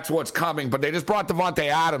think that's what's coming. But they just brought Devontae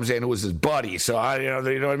Adams in, who was his buddy. So, you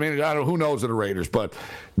know what I mean? I don't know who knows of the Raiders, but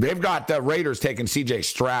they've got the Raiders taking C.J.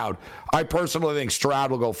 Stroud. I personally think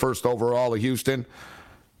Stroud will go first overall to Houston.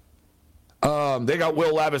 They got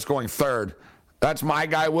Will Levis going third. That's my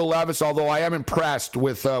guy, Will Levis, although I am impressed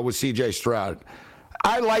with C.J. Stroud.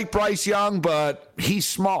 I like Bryce Young, but he's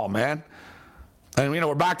small, man. And,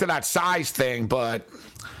 we're back to that size thing, but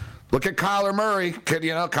look at Kyler Murray.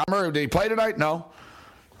 Kyler Murray, did he play tonight? No.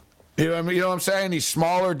 You know what I'm saying? These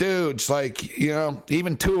smaller dudes, like,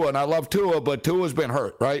 even Tua, and I love Tua, but Tua's been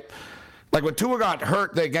hurt, right? Like, when Tua got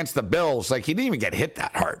hurt against the Bills, like, he didn't even get hit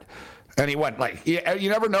that hard. And he went, like, you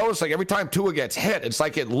never notice, like, every time Tua gets hit, it's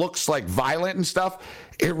like it looks, like, violent and stuff.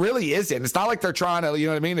 It really isn't. It's not like they're trying to, you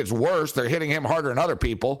know what I mean? It's worse. They're hitting him harder than other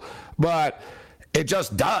people. But it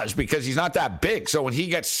just does because he's not that big. So when he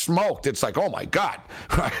gets smoked, it's like, oh, my God.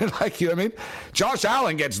 Right? Like, you know what I mean? Josh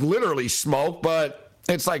Allen gets literally smoked, but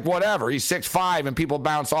it's like whatever. He's 6'5", and people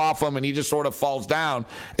bounce off him, and he just sort of falls down.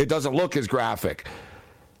 It doesn't look as graphic.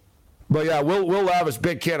 But, yeah, Will Levis,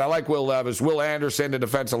 big kid. I like Will Levis. Will Anderson, the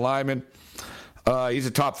defensive lineman. He's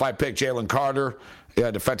a top 5 pick. Jalen Carter,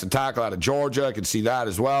 defensive tackle out of Georgia. I can see that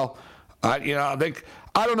as well. I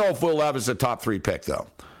don't know if Will Levis is a top 3 pick, though.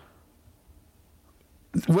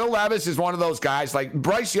 Will Levis is one of those guys, like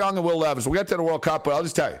Bryce Young and Will Levis. We'll get to the World Cup, but I'll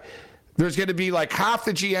just tell you. There's going to be like half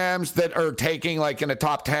the GMs that are taking like in the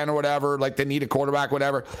top 10 or whatever, like they need a quarterback,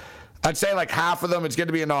 whatever. I'd say like half of them, it's going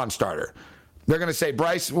to be a non-starter. They're going to say,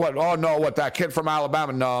 Bryce, what? Oh, no, what, that kid from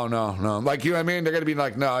Alabama? No. Like, you know what I mean? They're going to be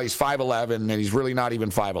like, no, he's 5'11", and he's really not even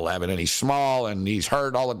 5'11", and he's small, and he's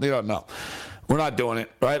hurt. No. We're not doing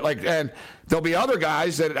it, right? Like, and there'll be other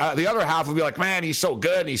guys that the other half will be like, man, he's so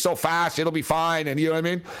good, and he's so fast, it'll be fine, and you know what I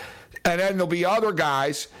mean? And then there'll be other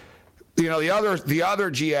guys, the other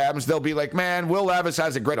GMs, they'll be like, man, Will Levis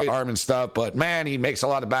has a great arm and stuff, but, man, he makes a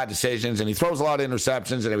lot of bad decisions, and he throws a lot of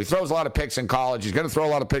interceptions, and if he throws a lot of picks in college, he's going to throw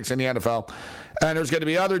a lot of picks in the NFL. And there's going to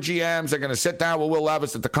be other GMs that are going to sit down with Will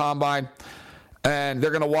Levis at the Combine, and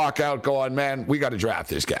they're going to walk out going, man, we got to draft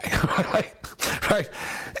this guy. Right?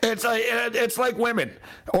 It's like women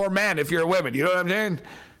or men if you're a woman. You know what I'm saying?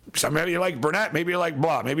 So maybe you like brunette, maybe you like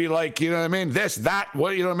blah, maybe you like, you know what I mean? This, that,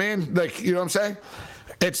 what, you know what I mean? Like, you know what I'm saying?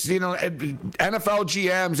 It's, NFL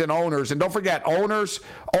GMs and owners, and don't forget, owners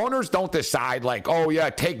don't decide like, oh, yeah,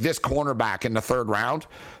 take this cornerback in the 3rd round.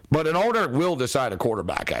 But an owner will decide a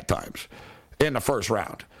quarterback at times in the 1st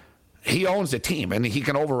round. He owns the team, and he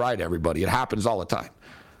can override everybody. It happens all the time.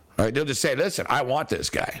 All right, they'll just say, listen, I want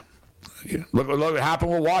this guy. Look what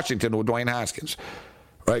happened with Washington with Dwayne Haskins.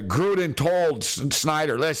 Right? Gruden told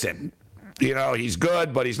Snyder, listen, he's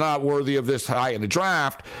good, but he's not worthy of this high in the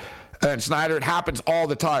draft. And Snyder, it happens all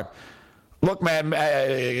the time. Look, man,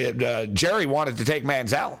 Jerry wanted to take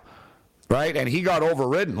Manziel, right? And he got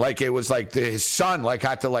overridden. Like, it was like his son, like,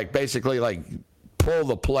 had to, like, basically, like,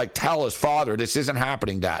 tell his father, this isn't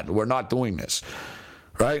happening, Dad. We're not doing this,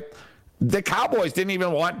 right? The Cowboys didn't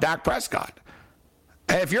even want Dak Prescott.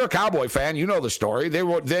 And if you're a Cowboy fan, you know the story.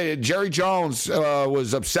 Jerry Jones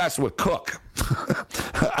was obsessed with Cook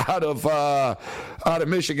out of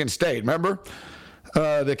Michigan State. Remember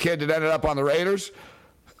the kid that ended up on the Raiders?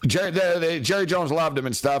 Jerry Jones loved him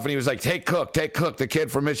and stuff, and he was like, take Cook, the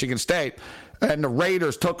kid from Michigan State. And the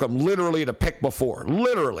Raiders took him literally the pick before,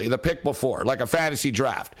 like a fantasy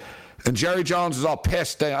draft. And Jerry Jones was all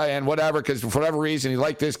pissed and whatever, because for whatever reason, he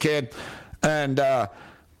liked this kid. And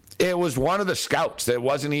it was one of the scouts that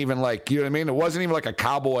wasn't even like, you know what I mean? It wasn't even like a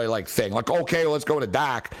Cowboy like thing. Like, okay, let's go to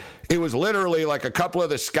Dak. It was literally like a couple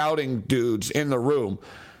of the scouting dudes in the room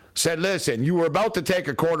said, listen, you were about to take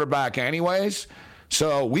a quarterback anyways,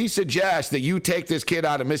 so we suggest that you take this kid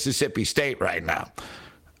out of Mississippi State right now.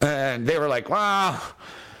 And they were like, wow,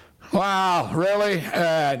 really?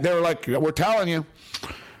 They were like, we're telling you.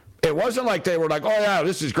 It wasn't like they were like, oh, yeah,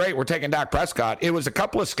 this is great, we're taking Dak Prescott. It was a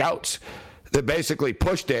couple of scouts that basically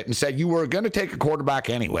pushed it and said, you were going to take a quarterback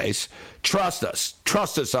anyways. Trust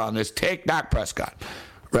us on this. Take Dak Prescott.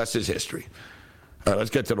 Rest is history. All right, let's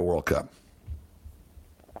get to the World Cup.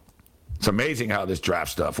 It's amazing how this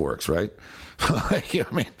draft stuff works, right? You know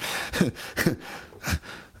what I mean?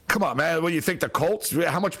 Come on, man. What do you think, the Colts?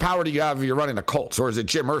 How much power do you have if you're running the Colts? Or is it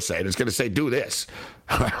Jim Irsay that's going to say, do this?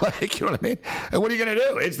 Like, you know what I mean? And what are you going to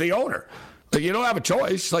do? It's the owner. Like, you don't have a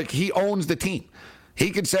choice. Like, he owns the team. He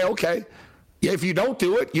can say, okay, if you don't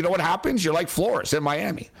do it, you know what happens? You're like Flores in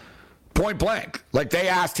Miami. Point blank. Like, they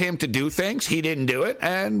asked him to do things. He didn't do it,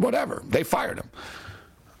 and whatever. They fired him.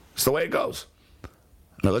 It's the way it goes.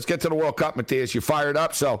 Now, let's get to the World Cup, Matthias. You fired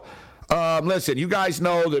up, so... listen, you guys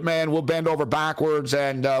know that, man, we'll bend over backwards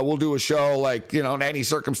and we'll do a show like, in any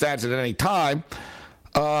circumstance at any time.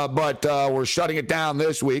 But we're shutting it down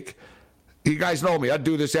this week. You guys know me. I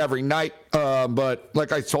do this every night. But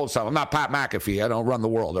like I told some, I'm not Pat McAfee. I don't run the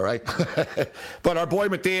world, all right? But our boy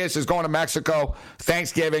Matthias is going to Mexico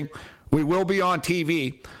Thanksgiving. We will be on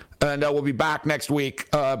TV, and we'll be back next week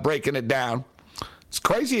breaking it down. It's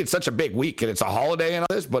crazy. It's such a big week, and it's a holiday and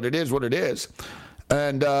all this, but it is what it is.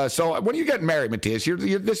 And so when are you getting married, Matthias?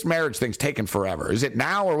 This marriage thing's taking forever. Is it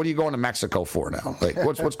now, or what are you going to Mexico for now? Like,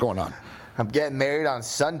 what's going on? I'm getting married on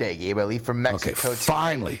Sunday, Gabe. I leave from Mexico. Okay,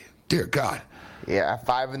 finally. Dear God. Yeah, at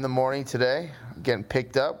 5 in the morning today. I'm getting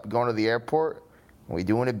picked up, going to the airport. We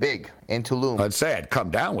doing it big in Tulum. I'd say I'd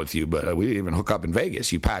come down with you, but we didn't even hook up in Vegas.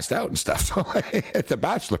 You passed out and stuff so, at the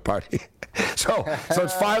bachelor party. So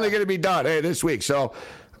it's finally going to be done this week. So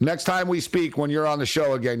next time we speak, when you're on the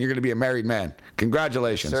show again, you're going to be a married man.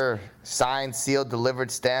 Congratulations. Sir, signed, sealed, delivered,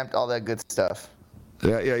 stamped, all that good stuff.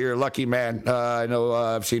 Yeah, you're a lucky man. I know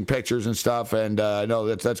I've seen pictures and stuff, and I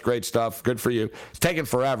know that's great stuff. Good for you. It's taken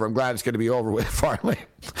forever. I'm glad it's going to be over with finally.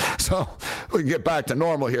 So we can get back to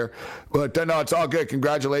normal here. But no, it's all good.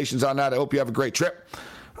 Congratulations on that. I hope you have a great trip.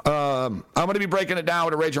 I'm going to be breaking it down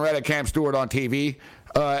with a Raging Redhead Cam Stewart on TV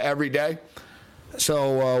every day.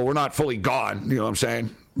 So we're not fully gone, you know what I'm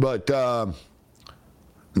saying? But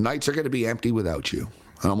nights are going to be empty without you.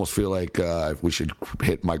 I almost feel like we should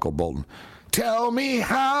hit Michael Bolton. Tell me,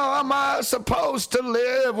 how am I supposed to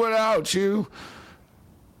live without you?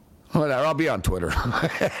 Whatever, I'll be on Twitter.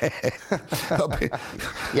 I'll be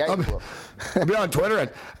on Twitter. I'm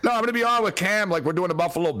going to be on with Cam. Like, we're doing a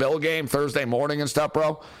Buffalo Bill game Thursday morning and stuff,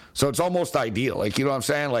 bro. So it's almost ideal. Like, you know what I'm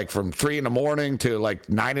saying? Like, from 3 in the morning to, like,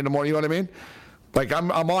 9 in the morning, you know what I mean? Like,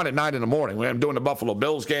 I'm on at 9 in the morning. I'm doing the Buffalo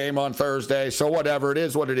Bills game on Thursday. So whatever, it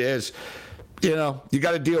is what it is. You know, you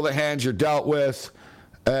got to deal the hands you're dealt with.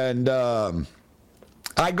 And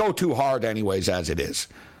I go too hard anyways as it is.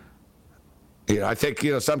 You know, I think,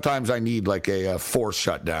 sometimes I need like a forced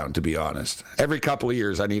shutdown, to be honest. Every couple of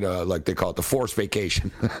years I need like they call it the forced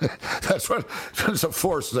vacation. That's a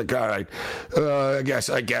force. Like, all right, I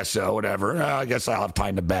guess so, whatever. I guess I'll have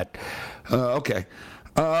time to bet. Okay.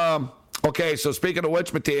 Okay, so speaking of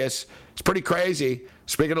which, Matthias, it's pretty crazy.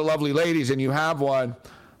 Speaking of lovely ladies, and you have one.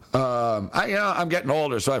 I'm getting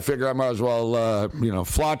older, so I figure I might as well,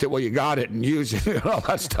 flaunt it while you got it and use it and all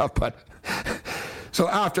that stuff. But so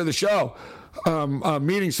after the show, I'm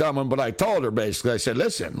meeting someone, but I told her basically, I said,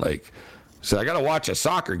 listen, I got to watch a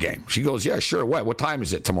soccer game. She goes, yeah, sure. What time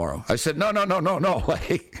is it tomorrow? I said, no.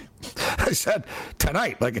 I said,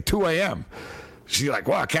 tonight, like at 2 a.m. She's like,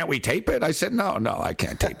 well, can't we tape it? I said, no, I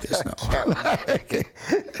can't tape this, no.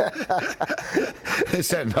 I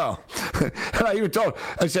said, no. And I even told her,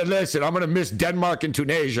 I said, listen, I'm going to miss Denmark and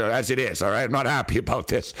Tunisia as it is, all right? I'm not happy about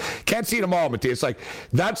this. Can't see them all, Matthias. Like,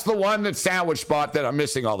 that's the one, that sandwich spot that I'm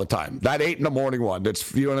missing all the time. That 8 in the morning one.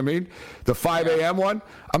 That's, you know what I mean? The 5 a.m. one.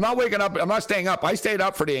 I'm not waking up. I'm not staying up. I stayed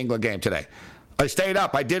up for the England game today. I stayed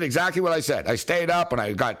up. I did exactly what I said. I stayed up, and I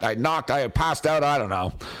had passed out. I don't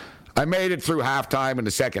know. I made it through halftime in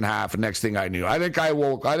the second half, and next thing I knew, I think it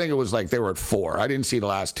was like they were at 4. I didn't see the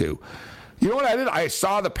last 2. You know what I did? I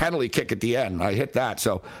saw the penalty kick at the end. I hit that.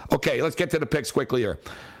 So, okay, let's get to the picks quickly here.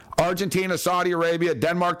 Argentina, Saudi Arabia,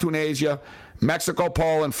 Denmark, Tunisia, Mexico,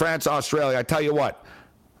 Poland, France, Australia. I tell you what,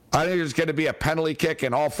 I think there's going to be a penalty kick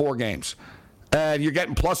in all 4 games. And you're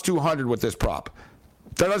getting plus 200 with this prop.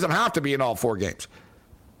 That doesn't have to be in all 4 games.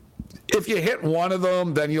 If you hit one of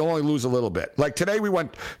them, then you only lose a little bit. Like today, we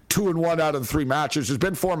went 2-1 out of the 3 matches. There's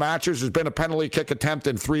been 4 matches. There's been a penalty kick attempt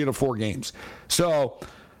in 3 of the 4 games. So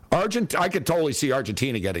I could totally see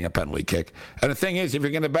Argentina getting a penalty kick. And the thing is, if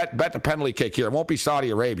you're going to bet the penalty kick here, it won't be Saudi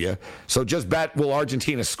Arabia. So just bet, will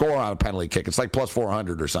Argentina score on a penalty kick? It's like plus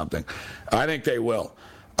 400 or something. I think they will.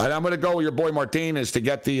 And I'm going to go with your boy Martinez to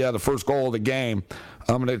get the first goal of the game.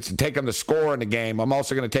 I'm going to take him to score in the game. I'm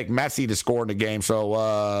also going to take Messi to score in the game. So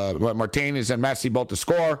Martinez and Messi both to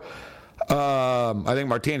score. I think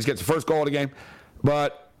Martinez gets the first goal of the game.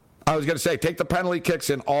 But I was going to say, take the penalty kicks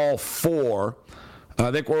in all 4.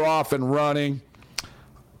 I think we're off and running.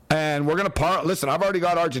 And we're going to listen, I've already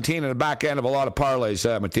got Argentina in the back end of a lot of parlays,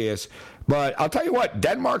 Matthias. But I'll tell you what,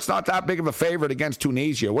 Denmark's not that big of a favorite against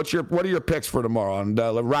Tunisia. What are your picks for tomorrow? And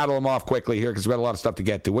rattle them off quickly here because we've got a lot of stuff to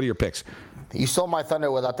get to. What are your picks? You stole my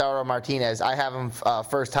thunder with Lautaro Martinez. I have him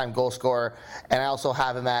first-time goal scorer, and I also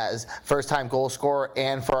have him as first-time goal scorer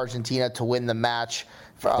and for Argentina to win the match.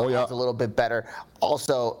 It's a little bit better.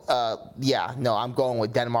 Also, I'm going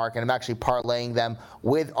with Denmark, and I'm actually parlaying them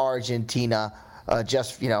with Argentina. Have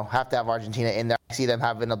to have Argentina in there. I see them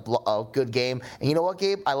having a good game. And you know what,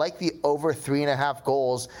 Gabe? I like the over 3.5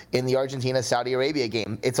 goals in the Argentina-Saudi Arabia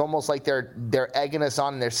game. It's almost like they're egging us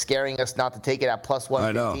on and they're scaring us not to take it at plus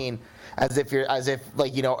 115. As if it's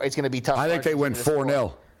going to be tough. I think they win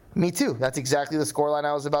 4-0. Me too. That's exactly the scoreline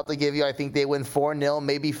I was about to give you. I think they win 4-0,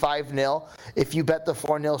 maybe 5-0. If you bet the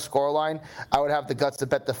 4-0 scoreline, I would have the guts to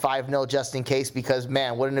bet the 5-0 just in case because,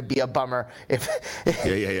 man, wouldn't it be a bummer if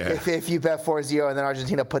you bet 4-0 and then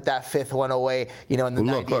Argentina put that 5th one away, in the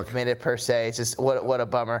 90th minute per se. It's just what a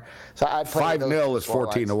bummer. So I'd play 5-0 is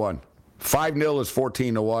 14-1. 5-0 is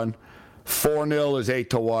 14-1. 4-0 is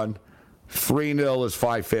 8-1. 3-0 is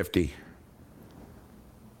 550.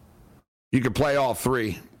 You could play all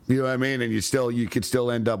three. You know what I mean? And you could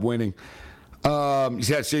still end up winning.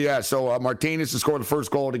 So Martinez to score the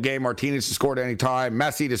first goal of the game. Martinez to score at any time.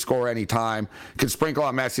 Messi to score any time. Can sprinkle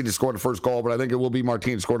on Messi to score the first goal, but I think it will be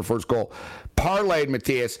Martinez to score the first goal. Parlayed,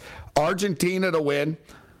 Matthias. Argentina to win.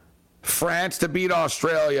 France to beat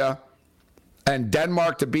Australia. And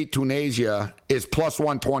Denmark to beat Tunisia is plus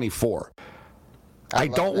 124. I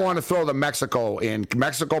don't want to throw the Mexico in.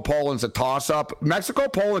 Mexico-Poland's a toss-up.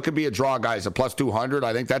 Mexico-Poland could be a draw, guys, at plus 200.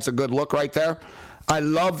 I think that's a good look right there. I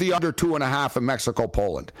love the under 2.5 in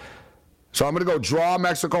Mexico-Poland. So I'm going to go draw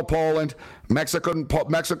Mexico-Poland,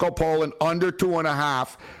 Mexico-Poland under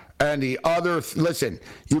 2.5. And the other, listen,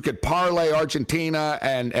 you could parlay Argentina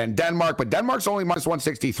and Denmark, but Denmark's only minus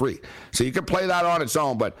 163. So you can play that on its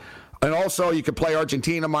own. And also, you could play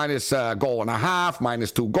Argentina minus a goal and a half,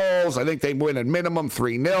 minus 2 goals. I think they win at minimum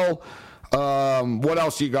 3-0. What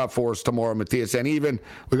else you got for us tomorrow, Matthias? And even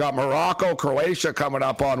we got Morocco, Croatia coming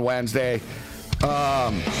up on Wednesday.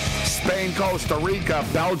 Spain, Costa Rica,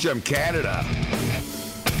 Belgium, Canada.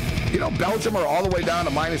 You know, Belgium are all the way down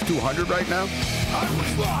to minus 200 right now.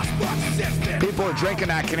 People are drinking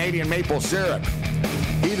that Canadian maple syrup.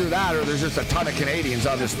 Either that or there's just a ton of Canadians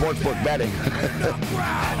on this sportsbook betting.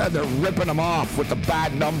 And they're ripping them off with the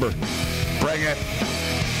bad number. Bring it.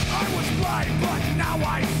 I was blind, but now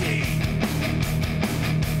I see.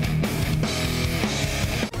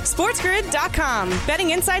 SportsGrid.com.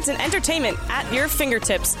 Betting insights and entertainment at your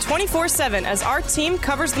fingertips 24/7 as our team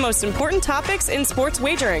covers the most important topics in sports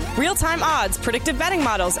wagering. Real-time odds, predictive betting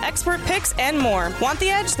models, expert picks, and more. Want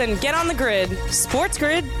the edge? Then get on the grid.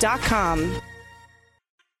 SportsGrid.com.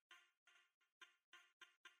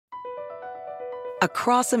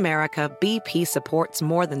 Across America, BP supports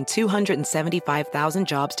more than 275,000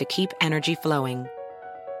 jobs to keep energy flowing.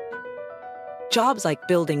 Jobs like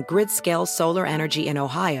building grid-scale solar energy in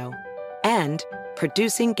Ohio and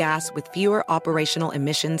producing gas with fewer operational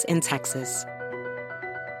emissions in Texas.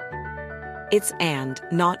 It's and,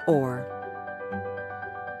 not or.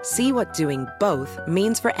 See what doing both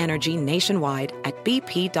means for energy nationwide at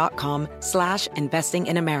bp.com/investing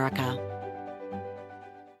in America.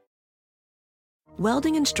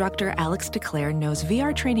 Welding instructor Alex DeClaire knows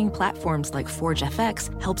VR training platforms like Forge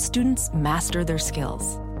FX help students master their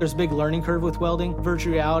skills. There's a big learning curve with welding.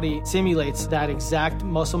 Virtual reality simulates that exact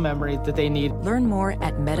muscle memory that they need. Learn more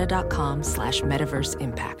at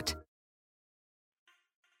meta.com/metaverseimpact.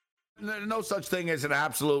 There's no such thing as an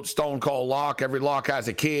absolute stone cold lock. Every lock has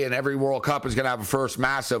a key, and every World Cup is going to have a first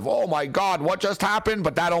massive, oh my God, what just happened?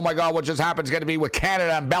 But that, oh my God, what just happened is going to be with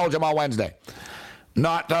Canada and Belgium on Wednesday.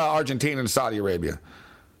 Not Argentina and Saudi Arabia.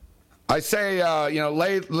 I say,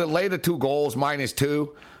 lay the 2 goals, minus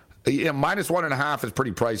 2. Minus 1.5 is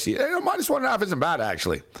pretty pricey. Minus 1.5 isn't bad,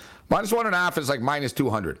 actually. Minus 1.5 is like minus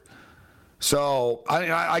 200. So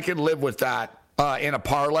I can live with that in a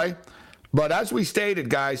parlay. But as we stated,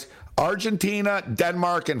 guys, Argentina,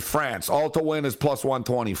 Denmark, and France all to win is plus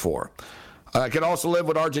 124. I can also live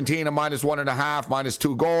with Argentina minus 1.5, minus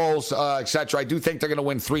 2 goals, etc. I do think they're going to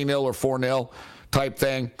win 3-0 or 4-0 type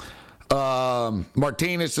thing.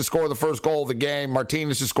 Martinez to score the first goal of the game.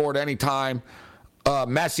 Martinez to score at any time.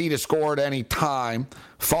 Messi to score at any time.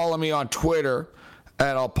 Follow me on Twitter,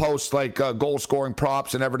 and I'll post like goal scoring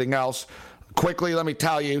props and everything else. Quickly, let me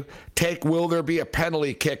tell you, will there be a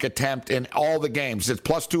penalty kick attempt in all the games? It's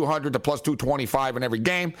plus 200 to plus 225 in every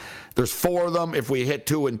game. There's 4 of them. If we hit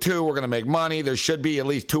 2 and 2, we're going to make money. There should be at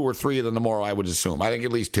least 2 or 3 of them tomorrow, I would assume. I think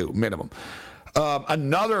at least 2, minimum.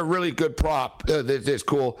 Another really good prop that is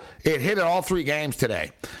cool. It hit in all 3 games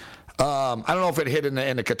today. I don't know if it hit in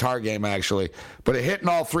the Qatar game, actually, but it hit in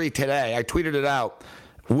all 3 today. I tweeted it out.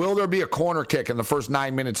 Will there be a corner kick in the first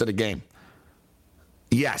 9 minutes of the game?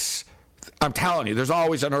 Yes. I'm telling you, there's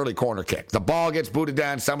always an early corner kick. The ball gets booted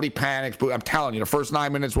down, somebody panics. I'm telling you, the first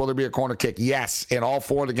 9 minutes, will there be a corner kick? Yes, in all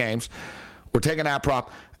 4 of the games. We're taking that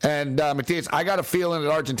prop. And, Matthias, I got a feeling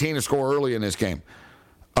that Argentina score early in this game.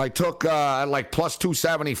 I took like plus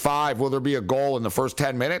 275. Will there be a goal in the first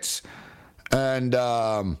 10 minutes? And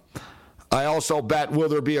I also bet, will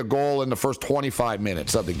there be a goal in the first 25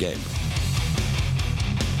 minutes of the game?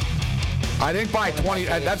 I think by 20,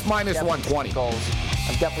 that's minus 120. Goals.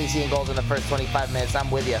 I'm definitely seeing goals in the first 25 minutes. I'm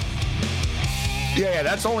with you. Yeah,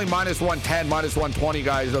 that's only minus 110, minus 120,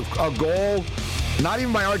 guys. A goal, not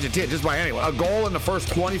even by Argentina, just by anyone. A goal in the first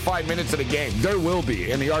 25 minutes of the game. There will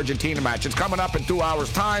be in the Argentina match. It's coming up in 2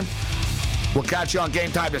 hours' time. We'll catch you on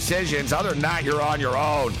Game Time Decisions. Other than that, you're on your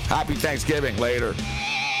own. Happy Thanksgiving. Later.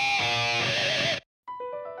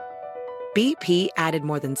 BP added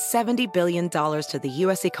more than $70 billion to the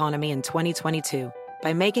U.S. economy in 2022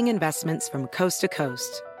 by making investments from coast to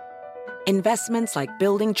coast. Investments like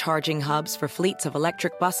building charging hubs for fleets of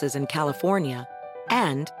electric buses in California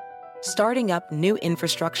and starting up new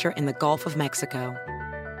infrastructure in the Gulf of Mexico.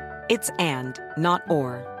 It's and, not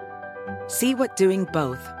or. See what doing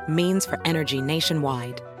both means for energy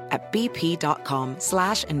nationwide at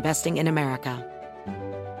bp.com/investing in America.